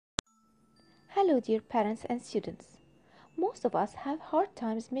Hello dear parents and students. Most of us have hard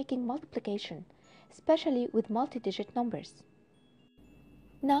times making multiplication, especially with multi-digit numbers.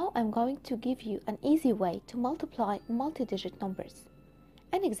 Now I'm going to give you an easy way to multiply multi-digit numbers.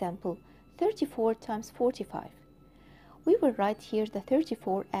 An example, 34 times 45. We will write here the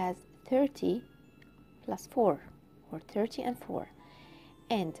 34 as 30 plus 4, or 30 and 4.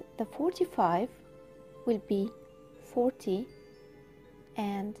 And the 45 will be 40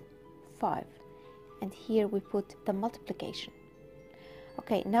 and 5. And here we put the multiplication.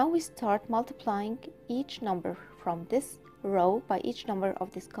 Okay, now we start multiplying each number from this row by each number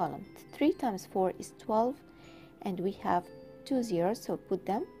of this column. 3 times 4 is 12, and we have 2 zeros, so put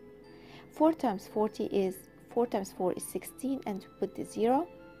them. 4 times 4 is 16, and put the 0.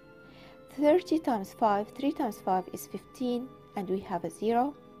 30 times 5, 3 times 5 is 15, and we have a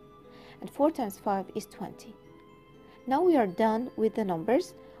 0. And 4 times 5 is 20. Now we are done with the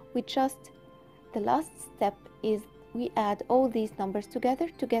numbers. The last step is we add all these numbers together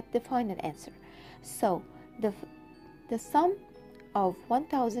to get the final answer. So the sum of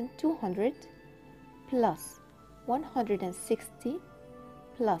 1200 plus 160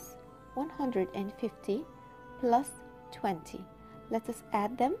 plus 150 plus 20. Let us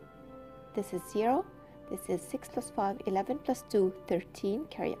add them. This is 0. This is 6 plus 5, 11 plus 2, 13.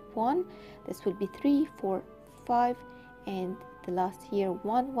 Carry up 1. This will be 3, 4, 5, and the last here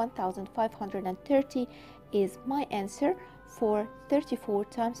 1530 is my answer for 34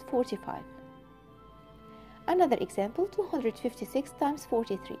 times 45. Another example, 256 times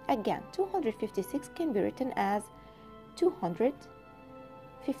 43. Again, 256 can be written as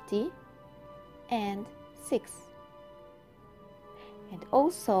 250 and 6. And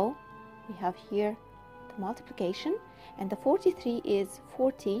also we have here the multiplication, and the 43 is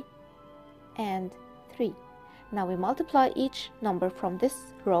 40 and 3. Now we multiply each number from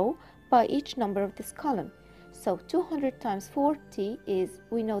this row by each number of this column. So 200 times 40 is,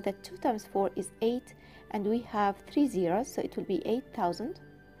 we know that 2 times 4 is 8, and we have 3 zeros, so it will be 8,000.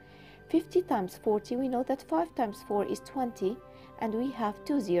 50 times 40, we know that 5 times 4 is 20, and we have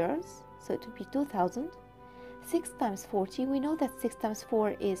 2 zeros, so it will be 2,000. 6 times 40, we know that 6 times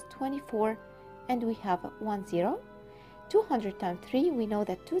 4 is 24, and we have 1 zero. 200 times 3, we know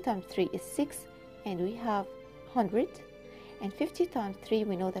that 2 times 3 is 6, and we have 100. And 50 times 3,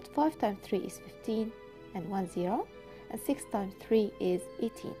 we know that 5 times 3 is 15, and 1 0. And 6 times 3 is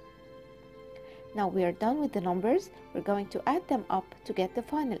 18. Now we are done with the numbers. We're going to add them up to get the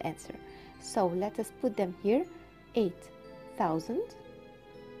final answer. So let us put them here. 8,000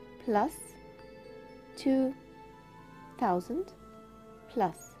 plus 2,000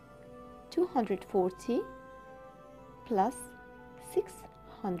 plus 240 plus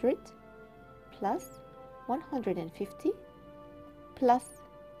 600 plus 150 plus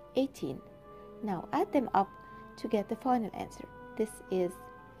 18. Now add them up to get the final answer. This is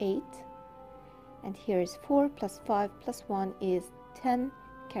 8, and here is 4 plus 5 plus 1 is 10.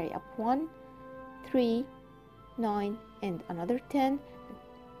 Carry up 1, 3, 9, and another 10.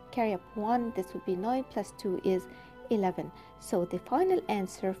 Carry up 1, this will be 9 plus 2 is 11. So the final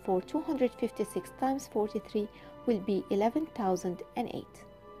answer for 256 times 43 will be 11,008.